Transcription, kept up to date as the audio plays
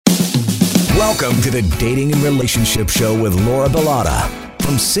Welcome to the Dating and Relationship Show with Laura Bilotta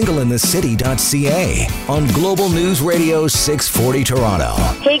from singleinthecity.ca on Global News Radio 640 Toronto.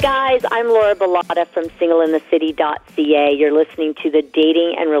 Hey guys, I'm Laura Bilotta from singleinthecity.ca. You're listening to the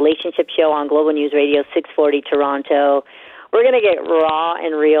Dating and Relationship Show on Global News Radio 640 Toronto. We're going to get raw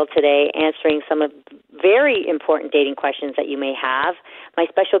and real today, answering some of very important dating questions that you may have. My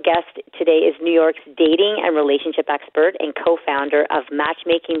special guest today is New York's dating and relationship expert and co-founder of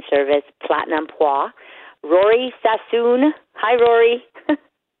matchmaking service Platinum Poix, Rory Sassoon. Hi, Rory.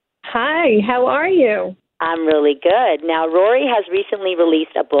 Hi, how are you? I'm really good. Now, Rory has recently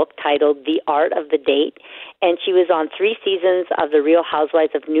released a book titled The Art of the Date, and she was on 3 seasons of The Real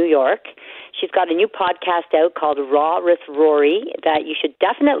Housewives of New York. She's got a new podcast out called Raw with Rory that you should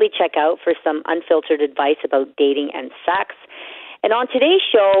definitely check out for some unfiltered advice about dating and sex. And on today's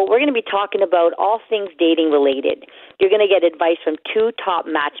show, we're going to be talking about all things dating related. You're going to get advice from 2 top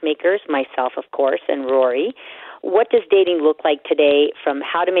matchmakers, myself, of course, and Rory. What does dating look like today, from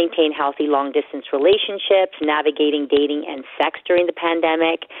how to maintain healthy long-distance relationships, navigating dating and sex during the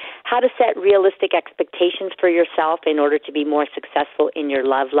pandemic, how to set realistic expectations for yourself in order to be more successful in your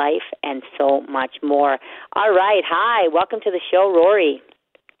love life, and so much more. All right. Hi. Welcome to the show, Rory.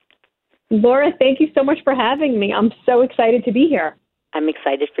 Laura, thank you so much for having me. I'm so excited to be here. I'm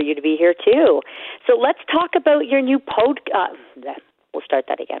excited for you to be here, too. So let's talk about your new we'll start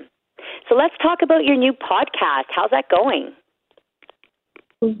that again. So let's talk about your new podcast. How's that going?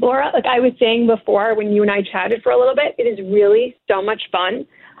 Laura, like I was saying before when you and I chatted for a little bit, it is really so much fun.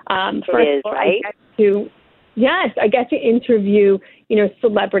 It is, right? I get to interview,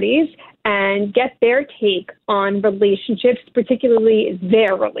 celebrities and get their take on relationships, particularly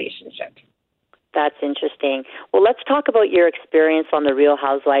their relationships. That's interesting. Well, let's talk about your experience on The Real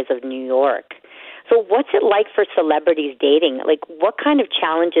Housewives of New York. So what's it like for celebrities dating? Like, what kind of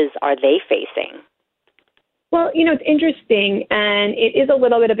challenges are they facing? Well, it's interesting, and it is a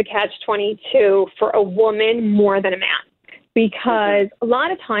little bit of a catch-22 for a woman more than a man, because a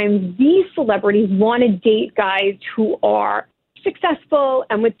lot of times these celebrities want to date guys who are successful,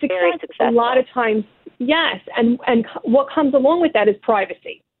 and with success, a lot of times, yes, and what comes along with that is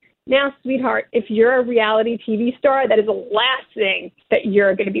privacy. Now, sweetheart, if you're a reality TV star, that is the last thing that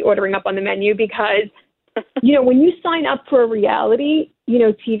you're going to be ordering up on the menu, because, when you sign up for a reality,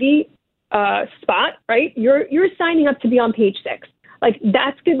 TV spot, right, you're signing up to be on Page 6. Like,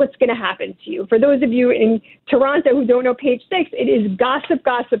 that's what's going to happen to you. For those of you in Toronto who don't know Page 6, it is gossip,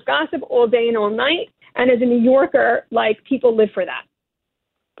 gossip, gossip all day and all night. And as a New Yorker, people live for that.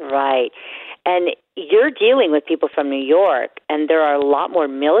 Right. And you're dealing with people from New York, and there are a lot more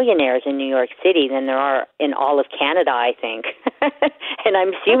millionaires in New York City than there are in all of Canada, I think. And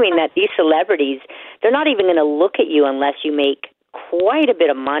I'm assuming that these celebrities, they're not even going to look at you unless you make quite a bit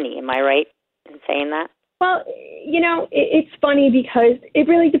of money. Am I right in saying that? Well, it's funny because it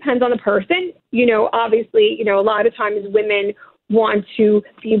really depends on the person. Obviously, a lot of times women want to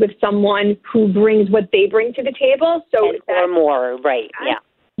be with someone who brings what they bring to the table. So or more, right, yeah.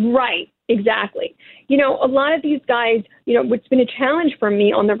 Right, exactly. A lot of these guys, what's been a challenge for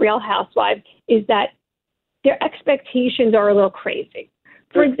me on The Real Housewives is that their expectations are a little crazy.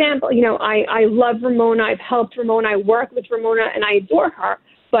 For example, I love Ramona. I've helped Ramona. I work with Ramona, and I adore her.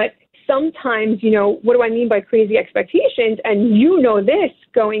 But sometimes, what do I mean by crazy expectations? And this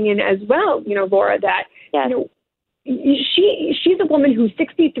going in as well, Laura, that, yes. She's a woman who's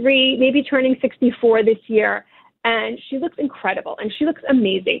 63, maybe turning 64 this year, and she looks incredible, and she looks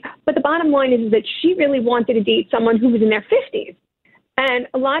amazing. But the bottom line is that she really wanted to date someone who was in their 50s. And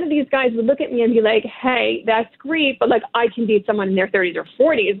a lot of these guys would look at me and be like, hey, that's great, but I can date someone in their 30s or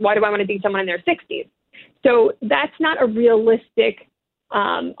 40s. Why do I want to date someone in their 60s? So that's not a realistic,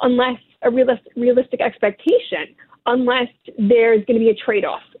 realistic expectation, unless there's going to be a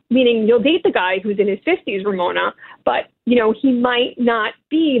trade-off. Meaning you'll date the guy who's in his 50s, Ramona, but, he might not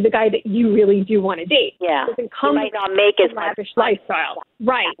be the guy that you really do want to date. Yeah, he might not make as much lifestyle.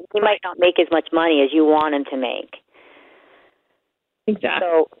 Right. He might not make as much money as you want him to make. Exactly.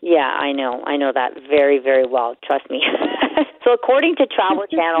 So, yeah, I know that very, very well. Trust me. So according to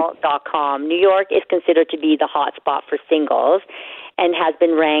TravelChannel.com, New York is considered to be the hot spot for singles and has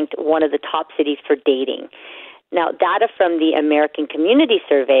been ranked one of the top cities for dating. Now, data from the American Community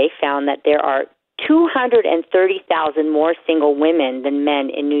Survey found that there are 230,000 more single women than men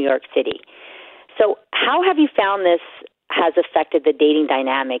in New York City. So how have you found this has affected the dating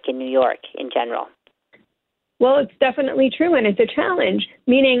dynamic in New York in general? Well, it's definitely true, and it's a challenge,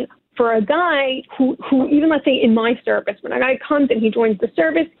 meaning for a guy who even let's say in my service, when a guy comes and he joins the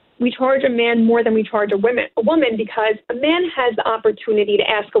service, we charge a man more than we charge a woman, because a man has the opportunity to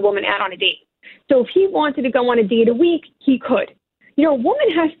ask a woman out on a date. So if he wanted to go on a date a week, he could. You know, a woman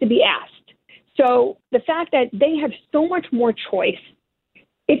has to be asked. So the fact that they have so much more choice,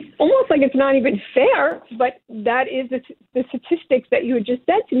 it's almost like it's not even fair, but that is the statistics that you had just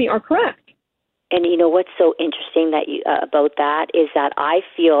said to me are correct. And you know what's so interesting about that is that I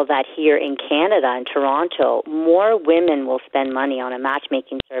feel that here in Canada, in Toronto, more women will spend money on a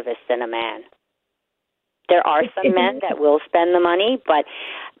matchmaking service than a man. There are some men that will spend the money, but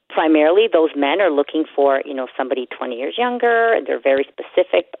primarily those men are looking for, you know, somebody 20 years younger, and they're very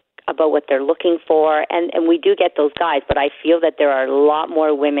specific about what they're looking for, and we do get those guys, but I feel that there are a lot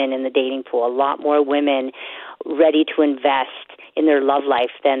more women in the dating pool, a lot more women ready to invest in their love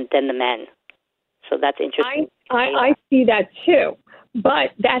life than the men. So that's interesting. I see that too, but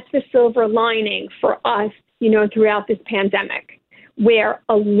that's the silver lining for us, you know, throughout this pandemic, where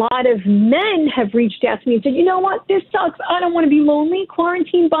a lot of men have reached out to me and said, you know what, this sucks. I don't want to be lonely,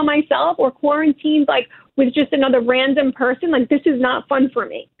 quarantined by myself, or quarantined like with just another random person. Like, this is not fun for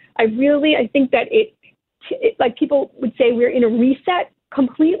me. I think that it, like people would say, we're in a reset.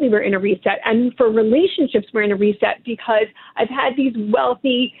 Completely, we're in a reset. And for relationships, we're in a reset, because I've had these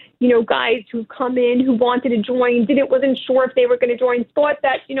wealthy, you know, guys who come in who wanted to join, wasn't sure if they were going to join, thought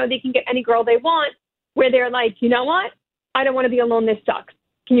that, you know, they can get any girl they want, where they're like, you know what? I don't want to be alone. This sucks.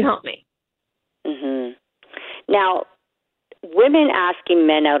 Can you help me? Mm-hmm. Now, women asking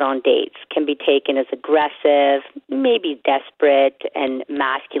men out on dates can be taken as aggressive, maybe desperate and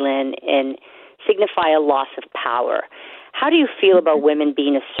masculine, and signify a loss of power. How do you feel about women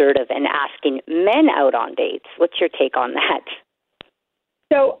being assertive and asking men out on dates? What's your take on that?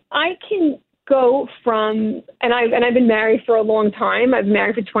 So I can go from, and I've been married for a long time. I've been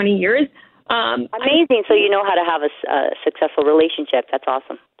married for 20 years. Amazing. So you know how to have a successful relationship. That's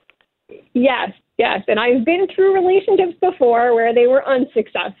awesome. Yes. And I've been through relationships before where they were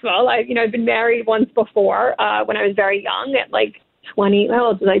unsuccessful. I've been married once before when I was very young, at like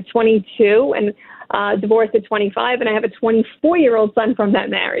 22, and divorced at 25, and I have a 24-year-old son from that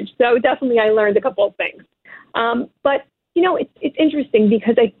marriage. So definitely I learned a couple of things. But, you know, it's interesting,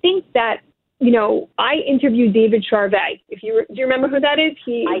 because I think that, you know, I interviewed David Charvet. Do you remember who that is?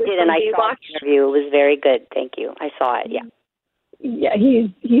 I did, and I saw the interview. It was very good. Thank you. I saw it, yeah. Yeah,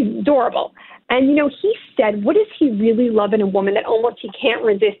 he's adorable. And, you know, he said, what does he really love in a woman that almost he can't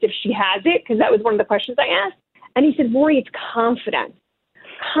resist if she has it? Because that was one of the questions I asked. And he said, Lori, it's confidence.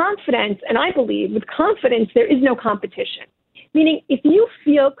 Confidence, and I believe with confidence, there is no competition. Meaning, if you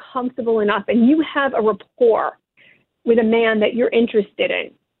feel comfortable enough and you have a rapport with a man that you're interested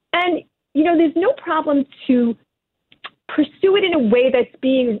in, and, you know, there's no problem to pursue it in a way that's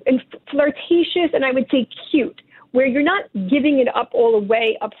being flirtatious and I would say cute, where you're not giving it up all the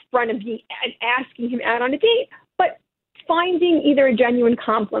way up front and asking him out on a date, but finding either a genuine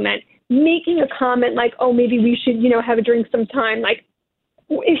compliment, making a comment like, oh, maybe we should, you know, have a drink sometime. Like,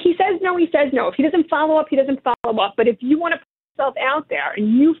 if he says no, he says no. If he doesn't follow up, he doesn't follow up. But if you want to put yourself out there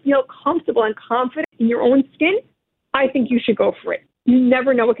and you feel comfortable and confident in your own skin, I think you should go for it. You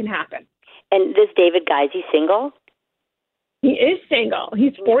never know what can happen. And this David guy, is he single? He is single.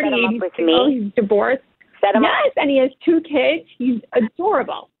 He's 48. He's single. He's divorced. Yes, and he has 2 kids. He's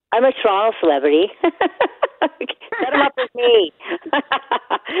adorable. I'm a Toronto celebrity. Set him up with me.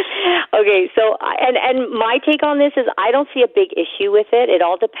 Okay, so, and my take on this is I don't see a big issue with it. It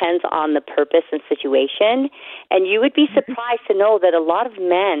all depends on the purpose and situation. And you would be surprised to know that a lot of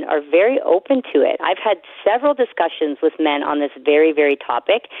men are very open to it. I've had several discussions with men on this very, very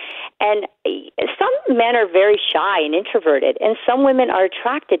topic. And some men are very shy and introverted, and some women are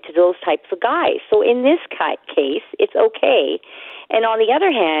attracted to those types of guys. So in this case, it's okay. And on the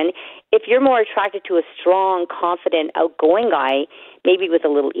other hand, if you're more attracted to a strong, confident, outgoing guy, maybe with a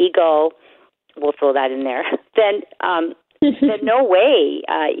little ego, we'll throw that in there, then no way.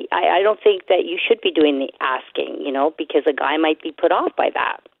 I don't think that you should be doing the asking, you know, because a guy might be put off by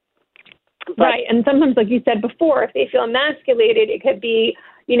that. But, right, and sometimes, like you said before, if they feel emasculated, it could be,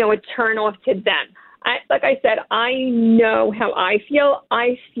 you know, a turn off to them. Like I said, I know how I feel.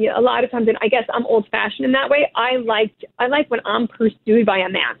 I feel a lot of times, and I guess I'm old-fashioned in that way. I like when I'm pursued by a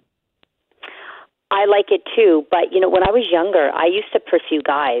man. I like it too, but, you know, when I was younger, I used to pursue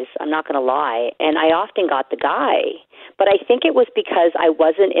guys, I'm not going to lie, and I often got the guy. But I think it was because I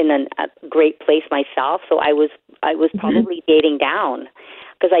wasn't in a great place myself, so I was probably dating down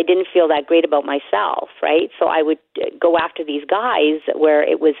because I didn't feel that great about myself, right? So I would go after these guys where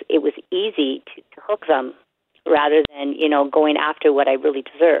it was easy to hook them rather than, you know, going after what I really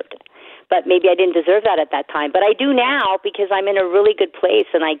deserved. But maybe I didn't deserve that at that time. But I do now because I'm in a really good place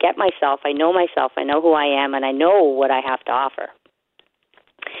and I get myself, I know who I am, and I know what I have to offer.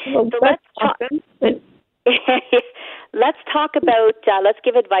 Well, So that's let's awesome. let's talk about, let's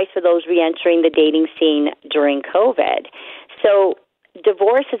give advice for those reentering the dating scene during COVID. So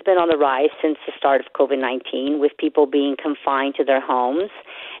divorce has been on the rise since the start of COVID-19, with people being confined to their homes.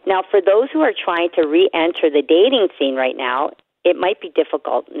 Now, for those who are trying to re-enter the dating scene right now, it might be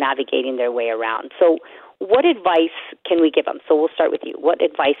difficult navigating their way around. So what advice can we give them? So we'll start with you. What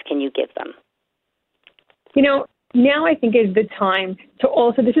advice can you give them? You know, now I think is the time to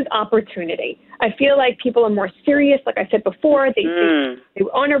also, this is opportunity. I feel like people are more serious. Like I said before, they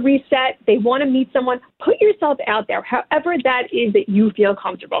want to reset. They want to meet someone. Put yourself out there, however that is that you feel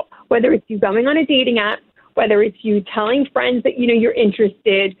comfortable, whether it's you going on a dating app, whether it's you telling friends that, you know, you're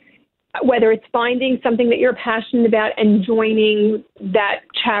interested, whether it's finding something that you're passionate about and joining that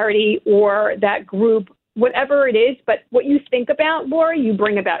charity or that group, whatever it is. But what you think about, Laura, you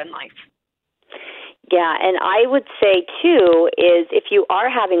bring about in life. Yeah, and I would say, too, is if you are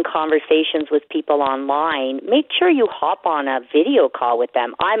having conversations with people online, make sure you hop on a video call with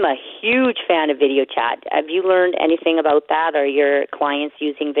them. I'm a huge fan of video chat. Have you learned anything about that, or your clients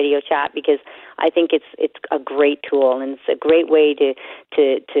using video chat? Because I think it's a great tool, and it's a great way to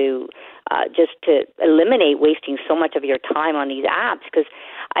just to eliminate wasting so much of your time on these apps, because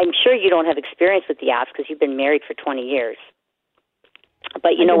I'm sure you don't have experience with the apps because you've been married for 20 years.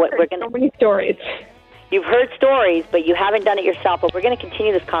 But you know what? We're going to... So many stories. You've heard stories, but you haven't done it yourself. But we're going to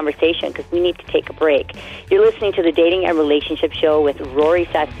continue this conversation because we need to take a break. You're listening to the Dating and Relationship Show with Rory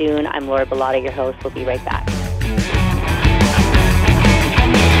Sassoon. I'm Laura Bilotta, your host. We'll be right back.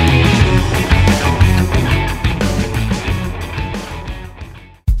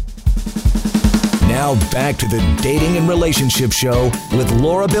 Now back to the Dating and Relationship Show with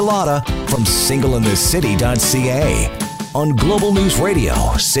Laura Bilotta from singleinthecity.ca. on Global News Radio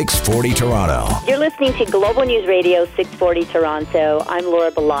 640 Toronto. You're listening to Global News Radio 640 Toronto. I'm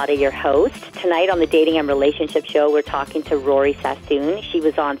Laura Bilotta, your host. Tonight on the Dating and Relationship Show, we're talking to Rory Sassoon. She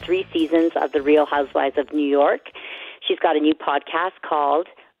was on 3 seasons of The Real Housewives of New York. She's got a new podcast called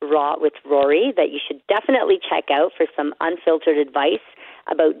Raw with Rory that you should definitely check out for some unfiltered advice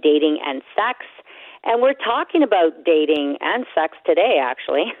about dating and sex. And we're talking about dating and sex today,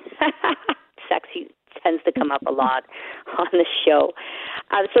 actually. Sex tends to come up a lot on the show.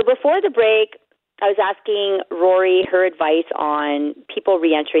 So before the break, I was asking Rory her advice on people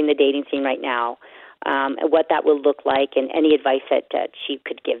re-entering the dating scene right now, and what that will look like, and any advice that she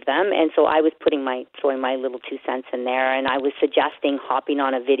could give them. And so I was throwing my little 2 cents in there, and I was suggesting hopping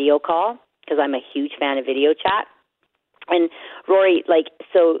on a video call because I'm a huge fan of video chat. And Rory,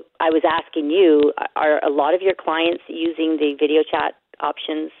 so I was asking you, are a lot of your clients using the video chat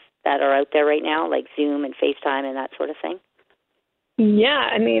options that are out there right now, like Zoom and FaceTime and that sort of thing? Yeah,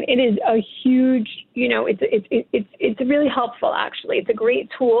 I mean, it is a huge, it's really helpful, actually. It's a great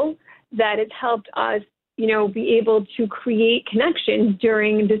tool that has helped us, be able to create connections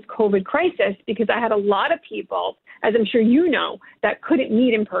during this COVID crisis, because I had a lot of people, as I'm sure you know, that couldn't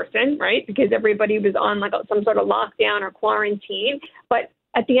meet in person, right? Because everybody was on some sort of lockdown or quarantine. But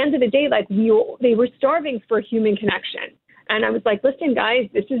at the end of the day, they were starving for human connection. And I was like, listen, guys,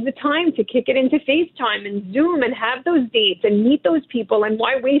 this is the time to kick it into FaceTime and Zoom and have those dates and meet those people. And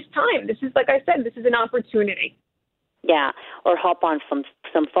why waste time? This is, like I said, this is an opportunity. Yeah, or hop on some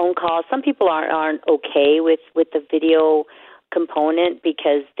phone calls. Some people aren't okay with the video component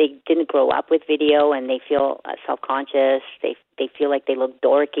because they didn't grow up with video and they feel self-conscious. They feel like they look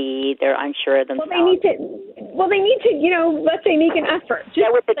dorky. They're unsure of themselves. Well, they need to, let's say make an effort.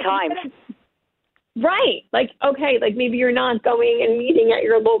 Just with the times. Right. Maybe you're not going and meeting at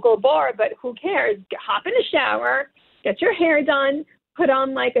your local bar, but who cares? Hop in a shower, get your hair done, put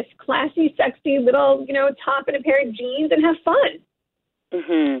on a classy, sexy little, top and a pair of jeans and have fun.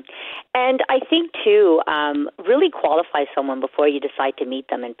 Mm-hmm. And I think, too, really qualify someone before you decide to meet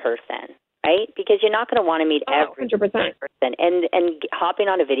them in person, right? Because you're not going to want to meet every 100%. person. And hopping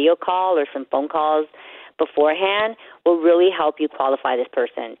on a video call or some phone calls beforehand will really help you qualify this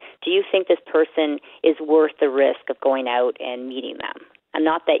person. Do you think this person is worth the risk of going out and meeting them? And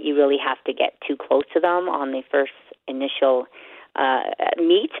not that you really have to get too close to them on the first initial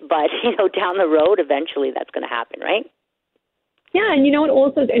meet, but, down the road, eventually that's going to happen, right? Yeah, and what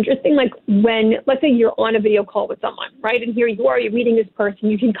also is interesting, when, let's say you're on a video call with someone, right, and here you are, you're meeting this person,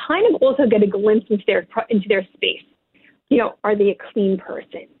 you can kind of also get a glimpse into their space. Are they a clean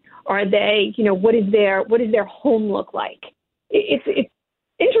person? Are they, what does their home look like? It's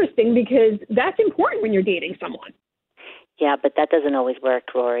interesting because that's important when you're dating someone. Yeah, but that doesn't always work,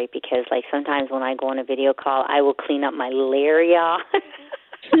 Rory, because sometimes when I go on a video call, I will clean up my area.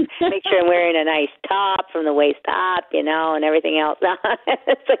 Make sure I'm wearing a nice top from the waist up, and everything else.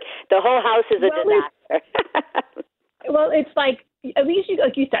 It's like the whole house is a disaster. Well, it's like, at least,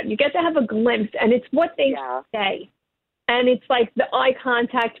 like you said, you get to have a glimpse, and it's what they say. And it's like the eye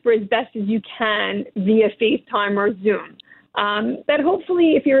contact for as best as you can via FaceTime or Zoom. That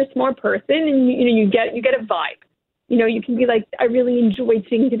hopefully, if you're a smart person and you get a vibe. You can be like, I really enjoyed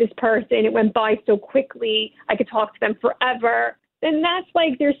speaking to this person. It went by so quickly. I could talk to them forever. Then that's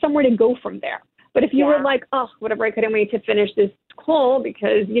like there's somewhere to go from there. But if you were like, oh, whatever, I couldn't wait to finish this call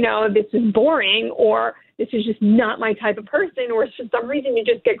because, this is boring, or this is just not my type of person, or for some reason you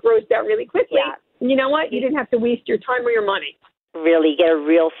just get grossed out really quickly. Yeah. You know what? You didn't have to waste your time or your money. Really get a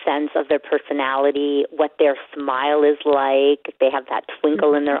real sense of their personality, what their smile is like, if they have that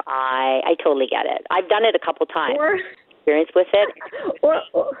twinkle in their eye. I totally get it. I've done it a couple times. Experience with it. Or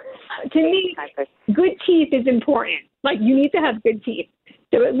to me, good teeth is important. Like, you need to have good teeth.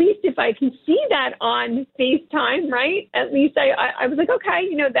 So at least if I can see that on FaceTime, right, at least I was like, okay,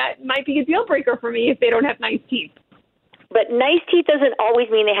 that might be a deal breaker for me if they don't have nice teeth. But nice teeth doesn't always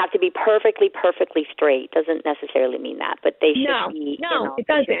mean they have to be perfectly straight. Doesn't necessarily mean that. But they should be. No, it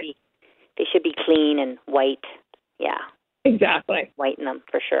doesn't. They should be clean and white. Yeah. Exactly. Whiten them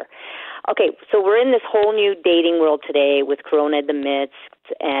for sure. Okay, so we're in this whole new dating world today with Corona in the midst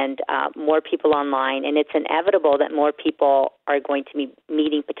and more people online, and it's inevitable that more people are going to be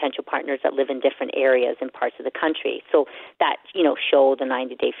meeting potential partners that live in different areas and parts of the country. So that, show, The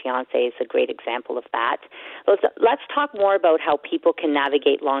 90-Day Fiancé, is a great example of that. Let's talk more about how people can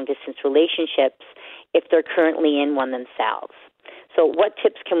navigate long-distance relationships if they're currently in one themselves. So what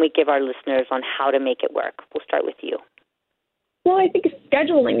tips can we give our listeners on how to make it work? We'll start with you. Well, I think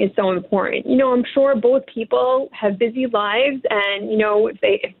scheduling is so important. I'm sure both people have busy lives, and,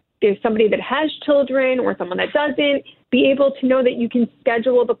 if there's somebody that has children or someone that doesn't, be able to know that you can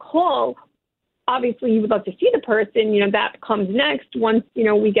schedule the call. Obviously, you would love to see the person, that comes next once,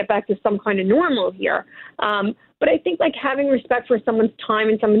 we get back to some kind of normal here. But I think like having respect for someone's time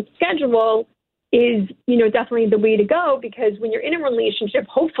and someone's schedule is, definitely the way to go, because when you're in a relationship,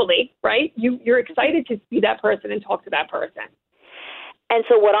 hopefully, right, you're excited to see that person and talk to that person. And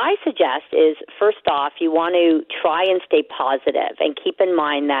so what I suggest is, first off, you want to try and stay positive and keep in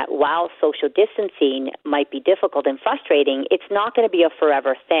mind that while social distancing might be difficult and frustrating, it's not going to be a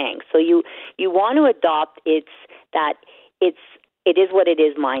forever thing. So you want to adopt it is what it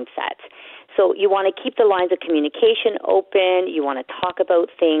is mindset. So you want to keep the lines of communication open. You want to talk about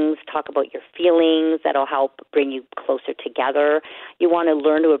things, talk about your feelings. That'll help bring you closer together. You want to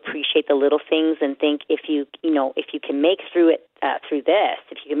learn to appreciate the little things and think if you can make through it through this,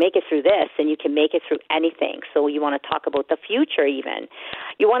 if you can make it through this, then you can make it through anything. So you want to talk about the future even.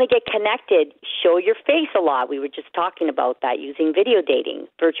 You want to get connected, show your face a lot. We were just talking about that, using video dating.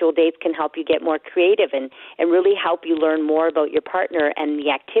 Virtual dates can help you get more creative and really help you learn more about your partner and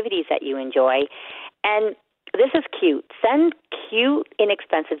the activities that you enjoy. And this is cute. Send cute,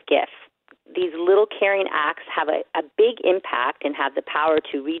 inexpensive gifts. These little caring acts have a big impact and have the power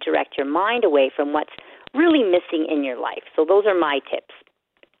to redirect your mind away from what's really missing in your life. So those are my tips.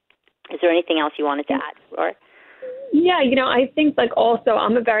 Is there anything else you wanted to add, Laura? Yeah, I think also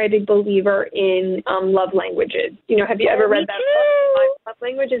I'm a very big believer in love languages. Have you ever read that book, Love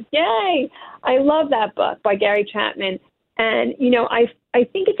Languages? Yay! I love that book by Gary Chapman. And, I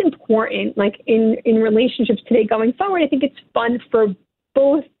think it's important, in relationships today going forward, I think it's fun for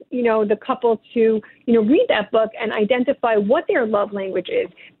both, the couple to, read that book and identify what their love language is.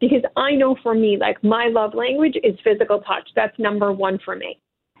 Because I know for me, my love language is physical touch. That's number one for me.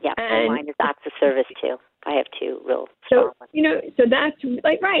 Yeah, and mine is acts of service too. I have two real strong ones. So that's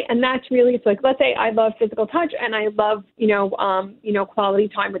right. And that's really, it's let's say I love physical touch and I love, quality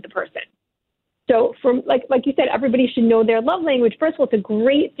time with the person. So from like you said, everybody should know their love language. First of all, it's a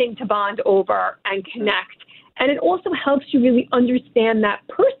great thing to bond over and connect. And it also helps you really understand that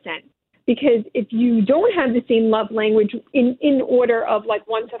person, because if you don't have the same love language in order of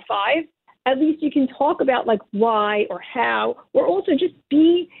 1 to 5, at least you can talk about why or how, or also just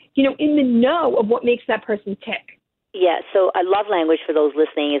be, in the know of what makes that person tick. Yeah, so a love language for those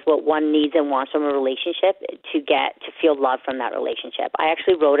listening is what one needs and wants from a relationship to feel love from that relationship. I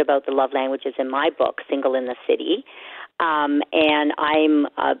actually wrote about the love languages in my book, Single in the City. And I'm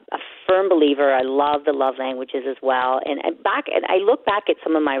a firm believer. I love the love languages as well. And I look back at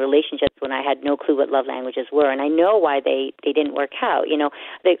some of my relationships when I had no clue what love languages were, and I know why they didn't work out.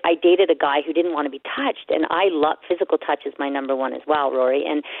 I dated a guy who didn't want to be touched, and I love physical touch is my number one as well, Rory.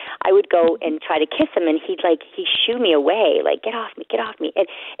 And I would go and try to kiss him, and he'd shoo me away, get off me. And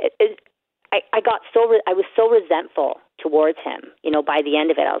I was so resentful towards him. By the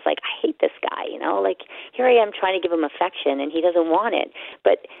end of it, I was like, I hate this guy. Like, here I am trying to give him affection, and he doesn't want it.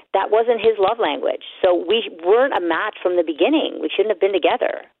 But that wasn't his love language. So we weren't a match from the beginning. We shouldn't have been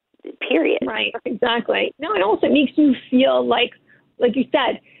together. Period. Right. Exactly. No, it also makes you feel like you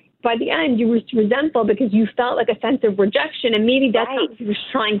said, by the end, you were resentful because you felt like a sense of rejection, and maybe that's what he was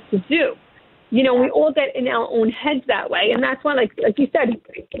trying to do. We all get in our own heads that way, and that's why, like you said,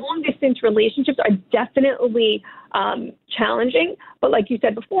 long-distance relationships are definitely challenging. But like you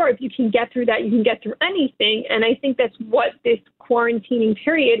said before, if you can get through that, you can get through anything. And I think that's what this quarantining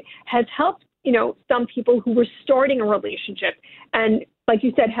period has helped, some people who were starting a relationship. And like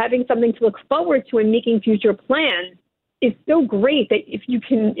you said, having something to look forward to and making future plans is so great that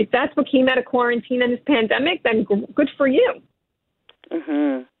if that's what came out of quarantine and this pandemic, then good for you.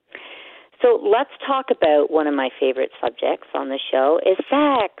 Mm-hmm. So let's talk about one of my favorite subjects on the show is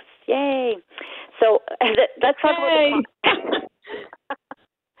sex. Yay. So let's talk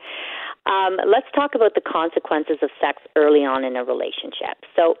let's talk about the consequences of sex early on in a relationship.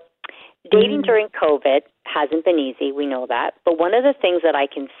 So dating during COVID hasn't been easy. We know that. But one of the things that I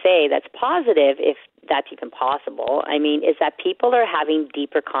can say that's positive, if that's even possible, is that people are having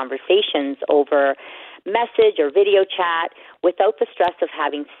deeper conversations over message or video chat without the stress of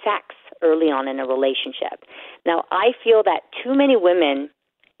having sex early on in a relationship. Now, I feel that too many women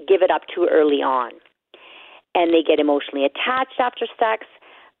give it up too early on, and they get emotionally attached after sex,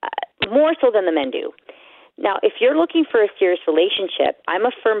 more so than the men do. Now, if you're looking for a serious relationship, I'm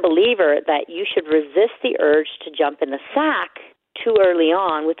a firm believer that you should resist the urge to jump in the sack too early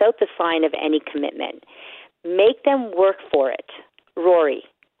on without the sign of any commitment. Make them work for it. Rory.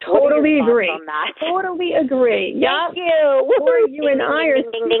 Totally agree. Totally agree. Thank you. You and I are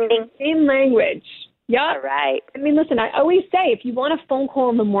speaking the same language. Yep. All right. Listen, I always say, if you want a phone call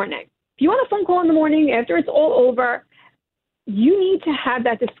in the morning, after it's all over, you need to have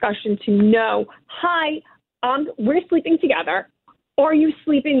that discussion to know, hi, we're sleeping together. Are you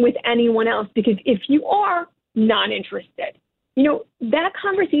sleeping with anyone else? Because if you are not interested, that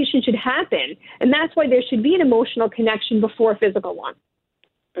conversation should happen. And that's why there should be an emotional connection before a physical one.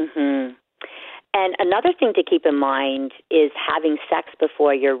 Mm-hmm. And another thing to keep in mind is having sex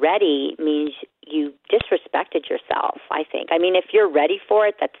before you're ready means you disrespected yourself, I think. If you're ready for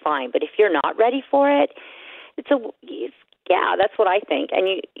it, that's fine. But if you're not ready for it, that's what I think.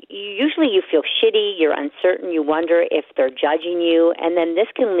 And you feel shitty, you're uncertain, you wonder if they're judging you, and then this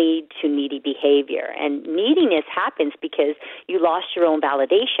can lead to needy behavior. And neediness happens because you lost your own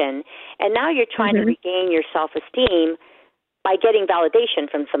validation, and now you're trying to regain your self-esteem by getting validation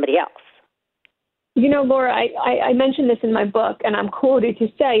from somebody else. Laura, I mentioned this in my book, and I'm quoted to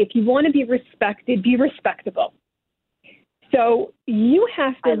say, if you want to be respected, be respectable. So you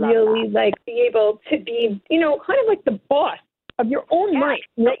have to really be able to be, kind of like the boss of your own life.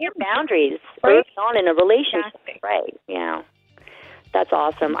 Set your boundaries early on in a relationship. Exactly. Right. Yeah. That's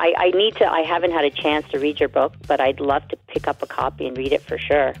awesome. I haven't had a chance to read your book, but I'd love to pick up a copy and read it for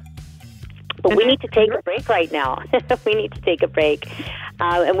sure. But we need to take a break right now. We need to take a break.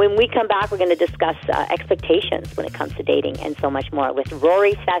 And when we come back, we're going to discuss expectations when it comes to dating and so much more with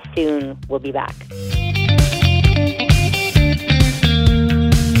Rory Sassoon. We'll be back.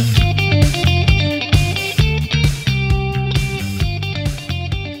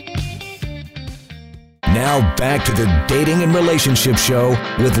 Now back to the Dating and Relationship Show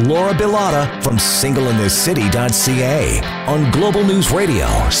with Laura Bilotta from singleinthecity.ca on Global News Radio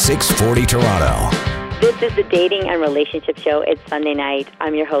 640 Toronto. This is the Dating and Relationship Show. It's Sunday night.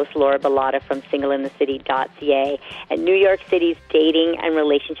 I'm your host, Laura Bilotta from singleinthecity.ca. And New York City's dating and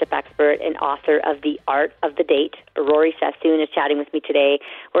relationship expert and author of The Art of the Date, Rory Sassoon, is chatting with me today.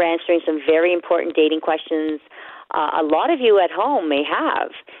 We're answering some very important dating questions a lot of you at home may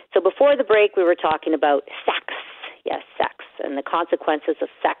have. So before the break, we were talking about sex. Yes, sex, and the consequences of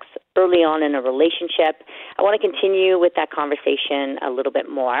sex early on in a relationship. I want to continue with that conversation a little bit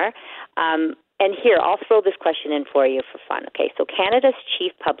more. And here, I'll throw this question in for you for fun. Okay, so Canada's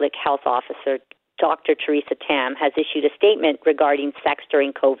Chief Public Health Officer, Dr. Theresa Tam, has issued a statement regarding sex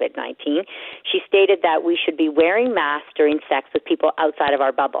during COVID-19. She stated that we should be wearing masks during sex with people outside of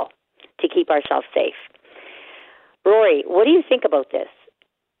our bubble to keep ourselves safe. Rory, what do you think about this?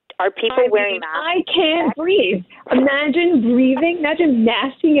 Are people wearing masks? I can't breathe. Imagine breathing. Imagine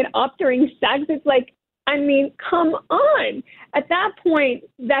masking it up during sex. It's like, come on. At that point,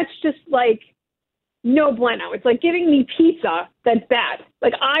 that's just like no bueno. It's like giving me pizza that's bad.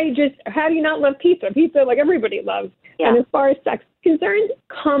 Like, how do you not love pizza? Pizza, like, everybody loves. Yeah. And as far as sex is concerned,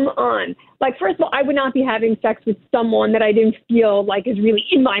 come on. Like, first of all, I would not be having sex with someone that I didn't feel like is really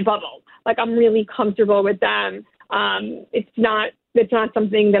in my bubble. like I'm really comfortable with them, it's not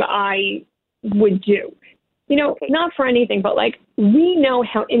something that I would do. Not for anything, but like we know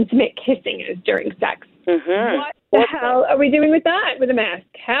how intimate kissing is during sex. Mm-hmm. What the hell are we doing with that with a mask?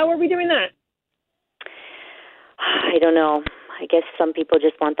 How are we doing that? I don't know. I guess some people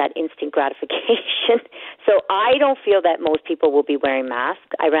just want that instant gratification. So I don't feel that most people will be wearing masks.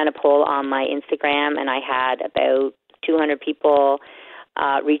 I ran a poll on my Instagram, and I had about 200 people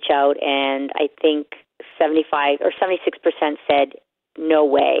reach out, and I think 75 or 76% said no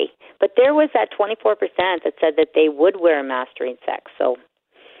way. But there was that 24% that said that they would wear a mask during sex. So,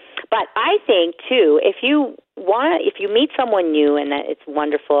 but I think too, if you meet someone new and that it's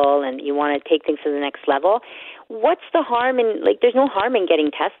wonderful and you want to take things to the next level, what's the harm in, like, there's no harm in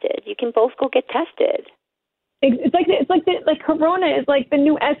getting tested. You can both go get tested. It's like Corona is like the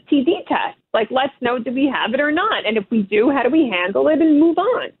new STD test. Like, let's know, do we have it or not? And if we do, how do we handle it and move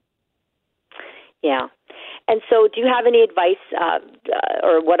on? Yeah. And so do you have any advice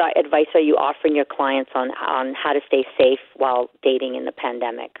or what advice are you offering your clients on how to stay safe while dating in the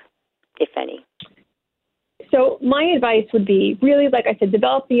pandemic, if any? So my advice would be really, like I said,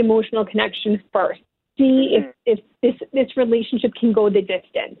 develop the emotional connection first. See if this relationship can go the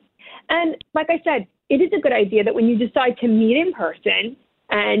distance. And like I said, it is a good idea that when you decide to meet in person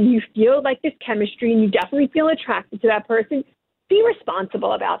and you feel like this chemistry and you definitely feel attracted to that person, be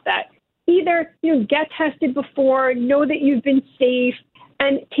responsible about that. Either, get tested before, know that you've been safe,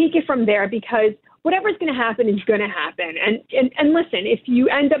 and take it from there, because whatever's going to happen is going to happen. And listen, if you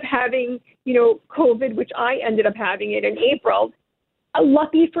end up having, COVID, which I ended up having it in April,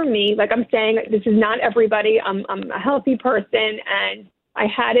 lucky for me, like I'm saying, this is not everybody. I'm a healthy person, and I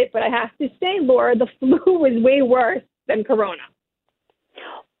had it, but I have to say, Laura, the flu was way worse than Corona.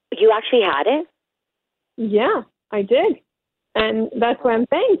 You actually had it? Yeah, I did. And that's what I'm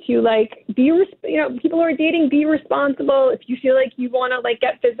saying to you, like, people who are dating, be responsible. If you feel like you want to, like,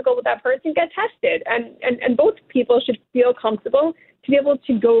 get physical with that person, get tested. And both people should feel comfortable to be able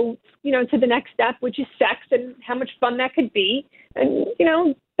to go, to the next step, which is sex, and how much fun that could be. And,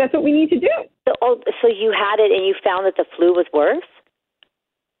 that's what we need to do. So you had it and you found that the flu was worse?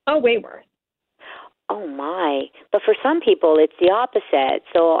 Oh, way worse. Oh my! But for some people, it's the opposite.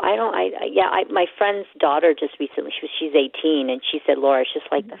 So my friend's daughter just recently, she's 18, and she said, Laura, it's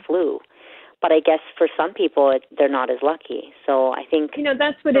just like the flu. But I guess for some people, they're not as lucky. So I think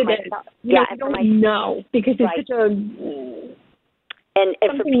that's what it is. You don't know, because it's such a and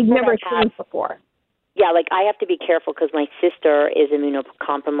for people you've never seen before. Yeah, like I have to be careful because my sister is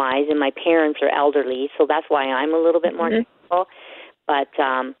immunocompromised and my parents are elderly, so that's why I'm a little bit more careful. But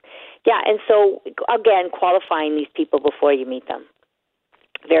and so again, qualifying these people before you meet them,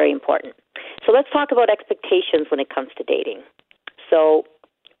 very important. So let's talk about expectations when it comes to dating. So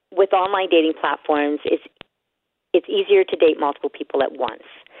with online dating platforms, it's easier to date multiple people at once.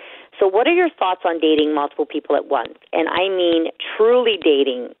 So what are your thoughts on dating multiple people at once? And I mean truly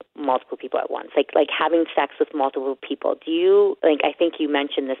dating multiple people at once, like having sex with multiple people. Do you, I think you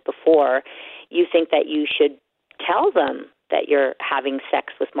mentioned this before, you think that you should tell them that you're having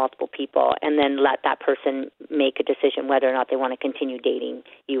sex with multiple people and then let that person make a decision whether or not they want to continue dating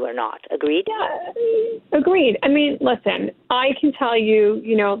you or not. Agreed? Yeah, agreed. I mean, listen, I can tell you,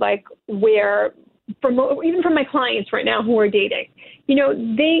 even from my clients right now who are dating,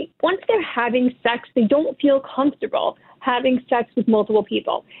 once they're having sex, they don't feel comfortable having sex with multiple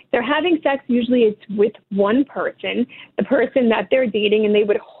people. They're having sex, usually it's with one person, the person that they're dating, and they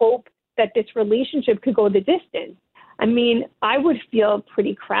would hope that this relationship could go the distance. I mean, I would feel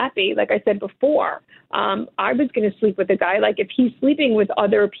pretty crappy. Like I said before, I was going to sleep with a guy. Like, if he's sleeping with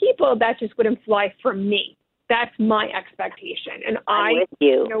other people, that just wouldn't fly for me. That's my expectation. And I'm with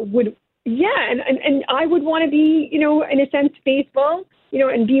you. And I would want to be, in a sense, faithful,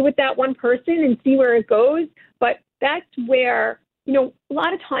 and be with that one person and see where it goes. But that's where, a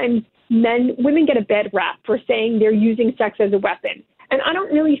lot of times women get a bad rap for saying they're using sex as a weapon. And I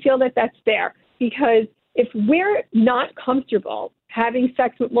don't really feel that that's fair, because if we're not comfortable having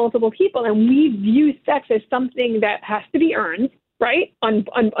sex with multiple people and we view sex as something that has to be earned, right, on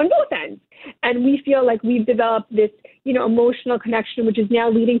both ends, and we feel like we've developed this, emotional connection, which is now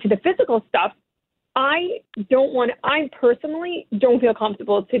leading to the physical stuff, I personally don't feel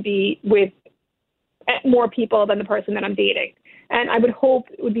comfortable to be with more people than the person that I'm dating. And I would hope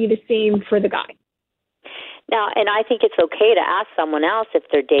it would be the same for the guy. Now, and I think it's okay to ask someone else if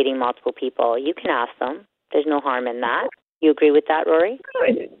they're dating multiple people. You can ask them. There's no harm in that. You agree with that, Rory?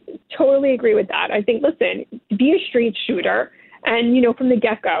 I totally agree with that. I think, listen, be a straight shooter, and, from the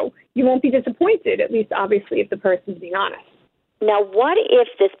get-go, you won't be disappointed, at least, obviously, if the person's being honest. Now, what if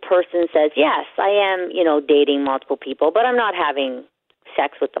this person says, yes, I am, dating multiple people, but I'm not having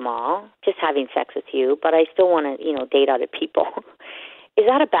sex with them all, just having sex with you, but I still want to, date other people. Is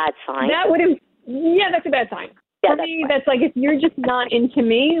that a bad sign? That's a bad sign. For me, that's like, if you're just not into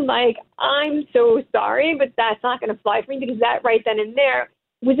me, like, I'm so sorry, but that's not going to fly for me, because that right then and there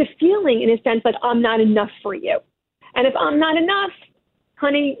was a feeling, in a sense, like I'm not enough for you. And if I'm not enough,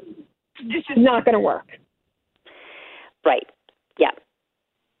 honey, this is not going to work. Right. Yeah.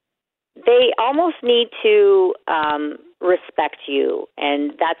 They almost need to respect you,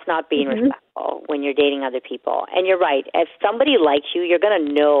 and that's not being respectful when you're dating other people. And you're right. If somebody likes you, you're going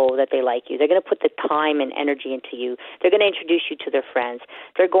to know that they like you. They're going to put the time and energy into you. They're going to introduce you to their friends.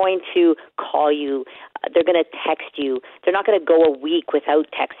 They're going to call you. They're going to text you. They're not going to go a week without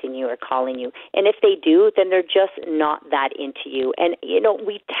texting you or calling you. And if they do, then they're just not that into you. And,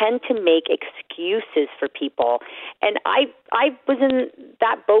 we tend to make excuses for people. And I was in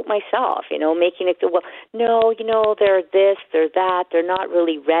that boat myself, making it, well, no, they're this, they're that, they're not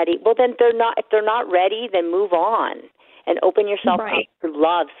really ready. Well, then if they're not ready, then move on and open yourself up to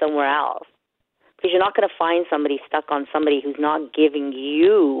love somewhere else. Because you're not going to find somebody stuck on somebody who's not giving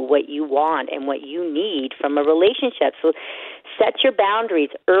you what you want and what you need from a relationship. So set your boundaries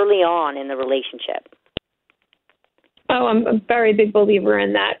early on in the relationship. Oh, I'm a very big believer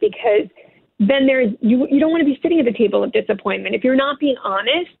in that, because then you don't want to be sitting at the table of disappointment. If you're not being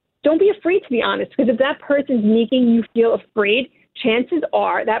honest, don't be afraid to be honest, because if that person's making you feel afraid, chances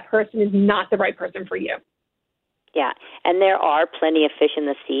are that person is not the right person for you. Yeah, and there are plenty of fish in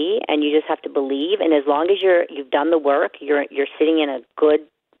the sea, and you just have to believe. And as long as you've done the work, you're sitting in a good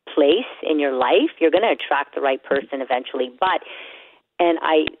place in your life, you're going to attract the right person eventually. And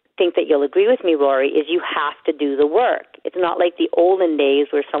I think that you'll agree with me, Rory, is you have to do the work. It's not like the olden days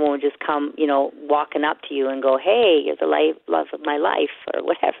where someone would just come, walking up to you and go, "Hey, you're the love of my life," or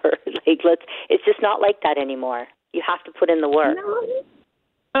whatever. It's just not like that anymore. You have to put in the work. No.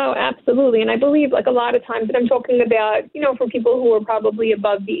 Oh, absolutely. And I believe, like, a lot of times that I'm talking about, for people who are probably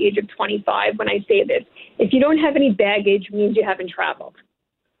above the age of 25 when I say this, if you don't have any baggage, it means you haven't traveled.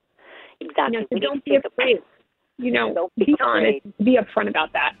 Exactly. So don't be afraid. Be honest, be upfront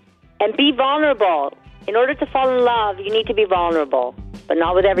about that. And be vulnerable. In order to fall in love, you need to be vulnerable, but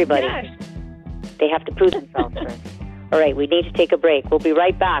not with everybody. Yes. They have to prove themselves first. All right, we need to take a break. We'll be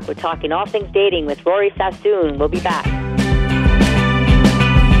right back. We're talking all things dating with Rory Sassoon. We'll be back.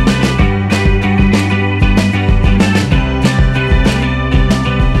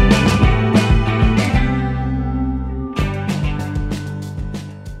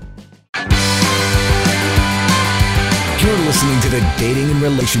 You're listening to the Dating and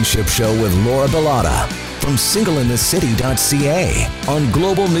Relationship Show with Laura Bilotta from singleinthecity.ca on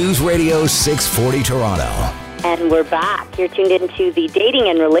Global News Radio 640 Toronto. And we're back. You're tuned into the Dating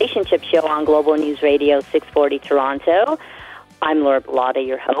and Relationship Show on Global News Radio 640 Toronto. I'm Laura Bilotta,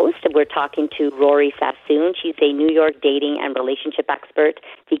 your host, and we're talking to Rory Sassoon. She's a New York dating and relationship expert,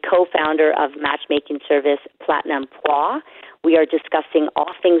 the co-founder of matchmaking service Platinum Poix. We are discussing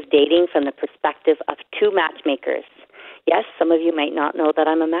all things dating from the perspective of two matchmakers. Yes, some of you might not know that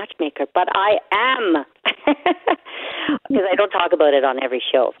I'm a matchmaker, but I am, because I don't talk about it on every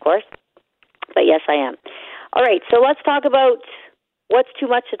show, of course. But yes, I am. All right, so let's talk about what's too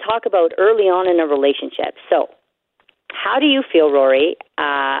much to talk about early on in a relationship. So how do you feel, Rory,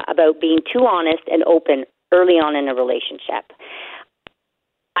 about being too honest and open early on in a relationship?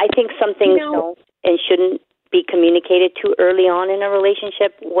 I think some things don't and shouldn't be communicated too early on in a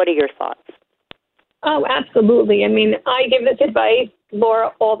relationship. What are your thoughts? Oh, absolutely. I mean, I give this advice,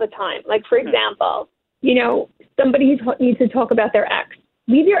 Laura, all the time. Like, for example, somebody needs to talk about their ex.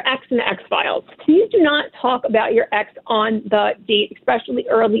 Leave your ex in the X files. Please do not talk about your ex on the date, especially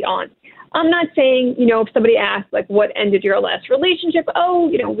early on. I'm not saying, if somebody asks, like, what ended your last relationship? Oh,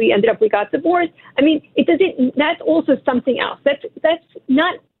 we got divorced. I mean, that's also something else. It's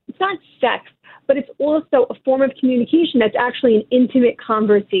not sex, but it's also a form of communication that's actually an intimate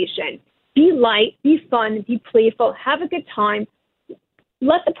conversation. Be light, be fun, be playful, have a good time.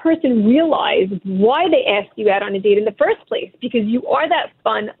 Let the person realize why they asked you out on a date in the first place, because you are that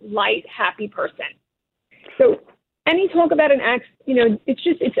fun, light, happy person. So any talk about an ex,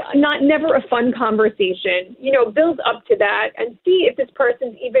 it's never a fun conversation. Build up to that and see if this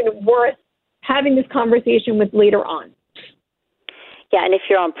person's even worth having this conversation with later on. Yeah, and if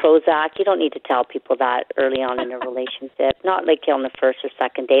you're on Prozac, you don't need to tell people that early on in a relationship, not like on the first or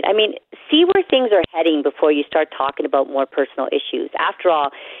second date. I mean, see where things are heading before you start talking about more personal issues. After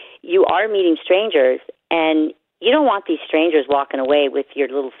all, you are meeting strangers, and you don't want these strangers walking away with your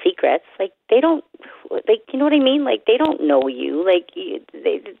little secrets. Like, they don't, like, you know what I mean? Like, they don't know you. Like, you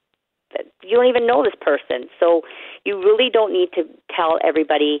don't even know this person. So you really don't need to tell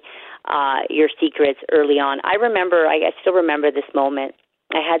everybody your secrets early on. I still remember this moment.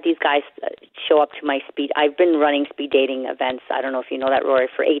 I had these guys show up to my I've been running speed dating events, I don't know if you know that, Rory,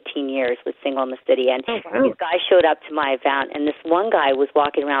 for 18 years with Single in the City. And these guys showed up to my event, and this one guy was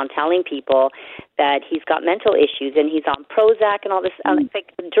walking around telling people that he's got mental issues and he's on Prozac and all this.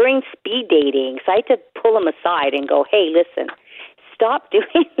 Like, during speed dating, so I had to pull him aside and go, hey, listen, stop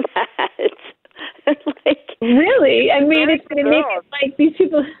doing that. Like, really? I mean, it's going to make it like these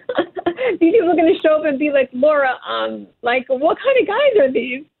people are going to show up and be like, Laura, like, what kind of guys are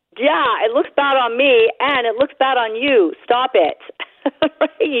these? Yeah, it looks bad on me, and it looks bad on you. Stop it.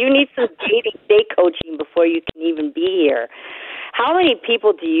 You need some date coaching before you can even be here. How many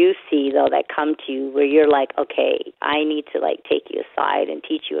people do you see, though, that come to you where you're like, okay, I need to, like, take you aside and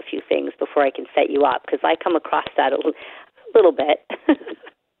teach you a few things before I can set you up? Because I come across that a little bit.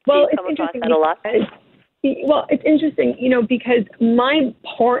 Well, it's interesting. It's interesting, because my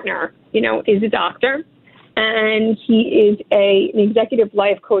partner, is a doctor, and he is an executive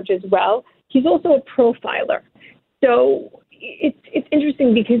life coach as well. He's also a profiler. So it's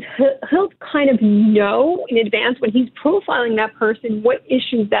interesting because he'll kind of know in advance when he's profiling that person what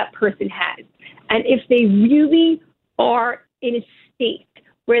issues that person has. And if they really are in a state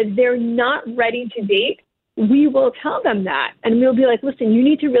where they're not ready to date, we will tell them that, and we'll be like, listen, you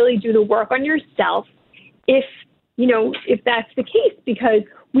need to really do the work on yourself if that's the case, because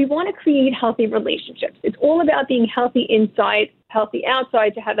we want to create healthy relationships. It's all about being healthy inside, healthy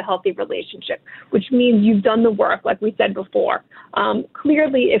outside to have a healthy relationship, which means you've done the work, like we said before.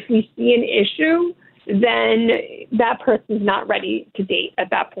 Clearly, if we see an issue, then that person's not ready to date at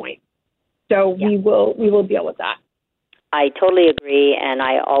that point. So we will deal with that. I totally agree, and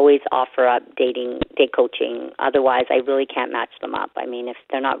I always offer up date coaching. Otherwise, I really can't match them up. I mean, if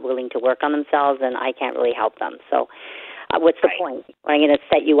they're not willing to work on themselves, then I can't really help them. So what's the point? I'm going to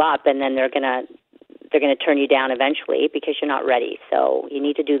set you up, and then they're going to turn you down eventually because you're not ready. So you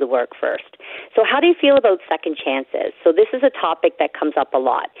need to do the work first. So how do you feel about second chances? So this is a topic that comes up a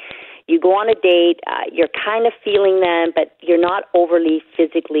lot. You go on a date, you're kind of feeling them, but you're not overly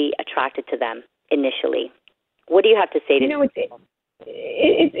physically attracted to them initially. What do you have to say to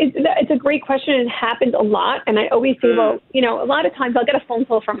it's a great question. It happens a lot. And I always say, well, a lot of times I'll get a phone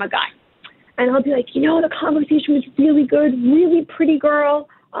call from a guy. And I'll be like, the conversation was really good, really pretty girl,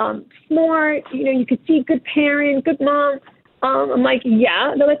 smart, you could see good parent, good mom. I'm like,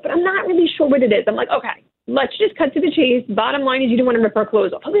 yeah. They're like, but I'm not really sure what it is. I'm like, okay, let's just cut to the chase. Bottom line is you didn't want to rip her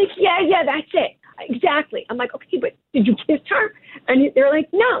clothes off. I'm like, yeah, that's it. Exactly. I'm like, okay, but did you kiss her? And they're like,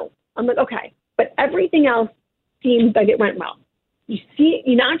 no. I'm like, okay. But everything else seems like it went well.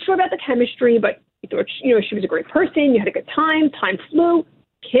 You're not sure about the chemistry, but you thought, she was a great person. You had a good time. Time flew.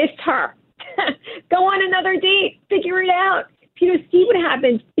 Kissed her. Go on another date. Figure it out. See what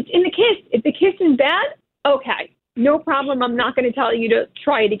happens. It's in the kiss. If the kiss is bad, okay, no problem. I'm not going to tell you to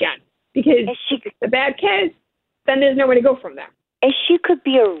try it again because if it's a bad kiss, then there's nowhere to go from there. And she could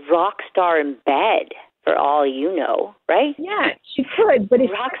be a rock star in bed. For all you know, right? Yeah, she could, but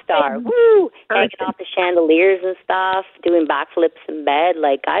it's rock star, woo, hanging off the chandeliers and stuff, doing backflips in bed.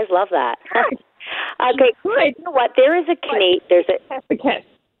 Like, guys love that. Okay, you know what? There is a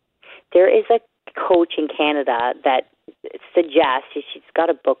coach in Canada that suggests, she's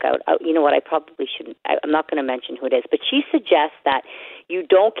got a book out. You know what? I probably shouldn't. I'm not going to mention who it is, but she suggests that you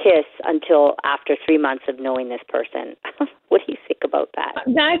don't kiss until after 3 months of knowing this person. What do you think about that?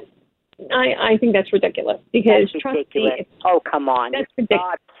 I think that's ridiculous because trust me. Oh, come on. That's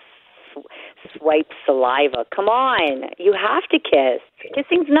ridiculous. Swipe saliva. Come on. You have to kiss.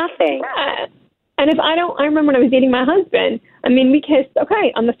 Kissing's nothing. Yeah. And I remember when I was dating my husband, we kissed,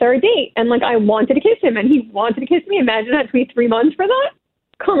 on the third date. And I wanted to kiss him and he wanted to kiss me. Imagine that to be 3 months for that.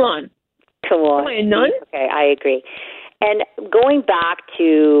 Come on. Come on. Am I a nun? Okay, I agree. And going back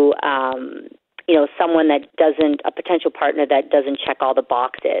to, someone a potential partner that doesn't check all the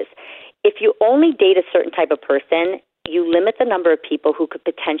boxes. If you only date a certain type of person, you limit the number of people who could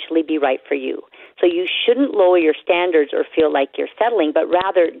potentially be right for you. So you shouldn't lower your standards or feel like you're settling, but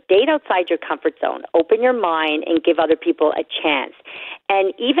rather date outside your comfort zone. Open your mind and give other people a chance.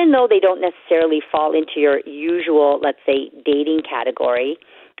 And even though they don't necessarily fall into your usual, let's say, dating category,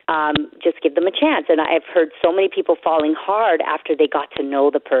 just give them a chance. And I've heard so many people falling hard after they got to know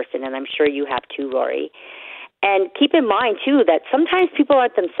the person, and I'm sure you have too, Rory. And keep in mind, too, that sometimes people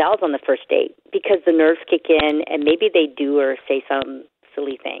aren't themselves on the first date because the nerves kick in and maybe they do or say some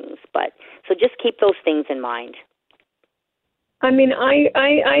silly things. So just keep those things in mind. I mean,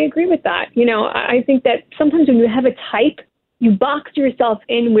 I agree with that. You know, I think that sometimes when you have a type, you box yourself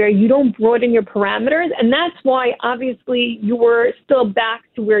in where you don't broaden your parameters. And that's why, obviously, you're still back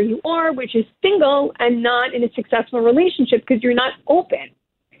to where you are, which is single and not in a successful relationship because you're not open.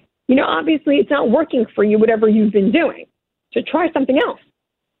 You know, obviously, it's not working for you, whatever you've been doing. So try something else.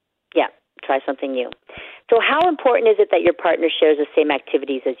 Yeah, try something new. So how important is it that your partner shares the same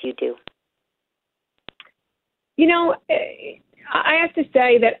activities as you do? You know, I have to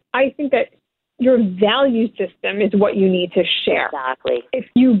say that I think that your value system is what you need to share. Exactly. If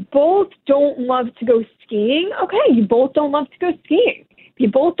you both don't love to go skiing, okay, you both don't love to go skiing. If you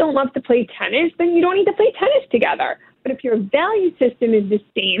both don't love to play tennis, then you don't need to play tennis together. But if your value system is the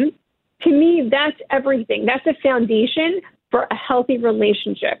same, to me, that's everything. That's a foundation for a healthy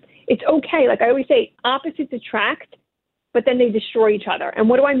relationship. It's okay. Like I always say, opposites attract, but then they destroy each other. And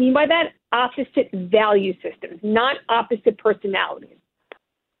what do I mean by that? Opposite value systems, not opposite personalities.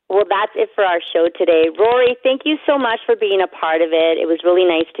 Well, that's it for our show today. Rory, thank you so much for being a part of it. It was really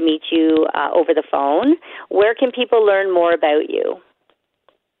nice to meet you over the phone. Where can people learn more about you?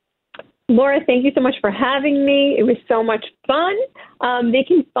 Laura, thank you so much for having me. It was so much fun. They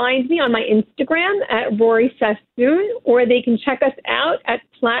can find me on my Instagram at Rory Sassoon, or they can check us out at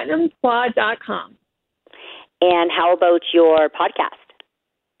PlatinumQuad.com. And how about your podcast?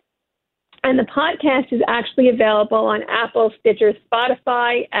 And the podcast is actually available on Apple, Stitcher,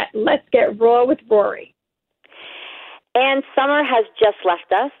 Spotify at Let's Get Raw with Rory. And summer has just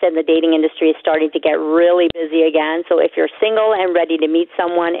left us, and the dating industry is starting to get really busy again. So if you're single and ready to meet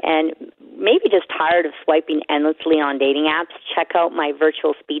someone and maybe just tired of swiping endlessly on dating apps, check out my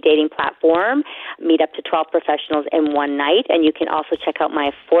virtual speed dating platform. Meet up to 12 professionals in one night. And you can also check out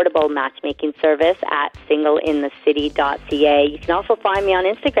my affordable matchmaking service at singleinthecity.ca. You can also find me on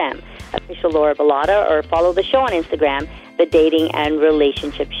Instagram, official Laura Bilotta, or follow the show on Instagram, The Dating and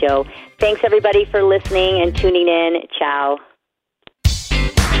Relationship Show. Thanks, everybody, for listening and tuning in. Ciao.